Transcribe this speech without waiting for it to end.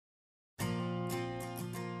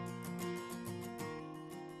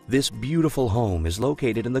This beautiful home is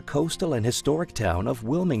located in the coastal and historic town of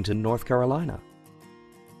Wilmington, North Carolina.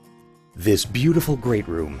 This beautiful great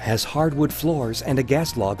room has hardwood floors and a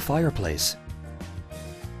gas log fireplace.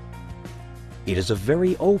 It is a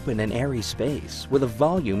very open and airy space with a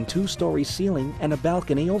volume 2-story ceiling and a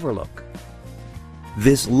balcony overlook.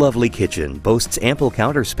 This lovely kitchen boasts ample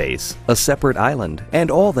counter space, a separate island,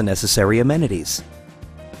 and all the necessary amenities.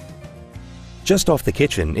 Just off the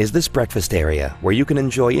kitchen is this breakfast area where you can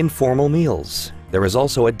enjoy informal meals. There is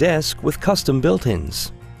also a desk with custom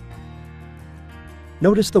built-ins.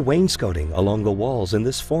 Notice the wainscoting along the walls in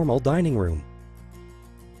this formal dining room.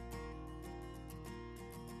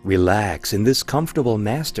 Relax in this comfortable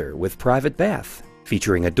master with private bath,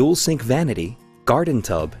 featuring a dual sink vanity, garden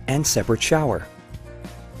tub, and separate shower.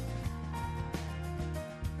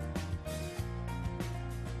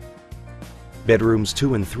 Bedrooms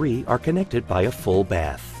 2 and 3 are connected by a full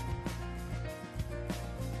bath.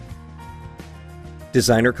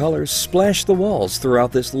 Designer colors splash the walls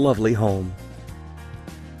throughout this lovely home.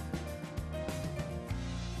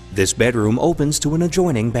 This bedroom opens to an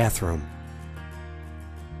adjoining bathroom.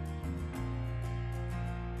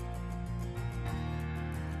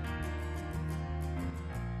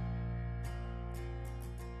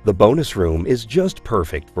 The bonus room is just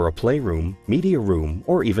perfect for a playroom, media room,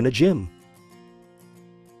 or even a gym.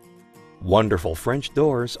 Wonderful French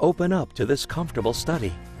doors open up to this comfortable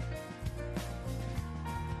study.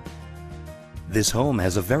 This home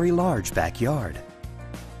has a very large backyard.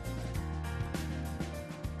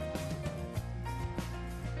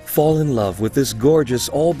 Fall in love with this gorgeous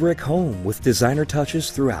all-brick home with designer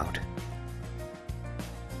touches throughout.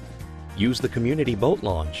 Use the community boat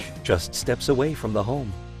launch just steps away from the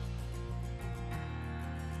home.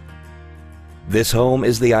 This home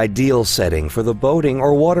is the ideal setting for the boating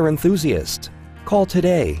or water enthusiast. Call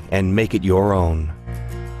today and make it your own.